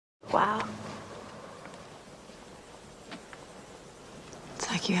Wow. It's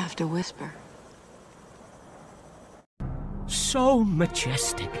like you have to whisper. So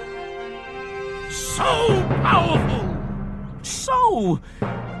majestic. So powerful. So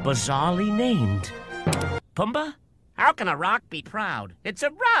bizarrely named. Pumbaa? How can a rock be proud? It's a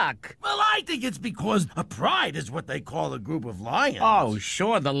rock! Well, I think it's because a pride is what they call a group of lions. Oh,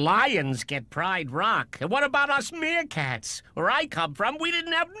 sure, the lions get Pride Rock. And what about us meerkats? Where I come from, we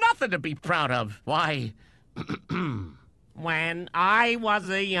didn't have nothing to be proud of. Why, when I was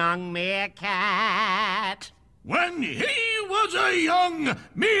a young meerkat... When he was a young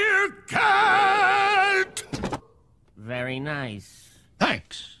meerkat! Very nice.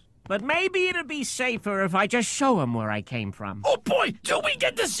 Thanks. But maybe it'd be safer if I just show him where I came from. Oh boy, do we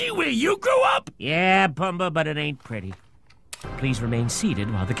get to see where you grew up? Yeah, Pumbaa, but it ain't pretty. Please remain seated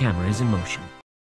while the camera is in motion.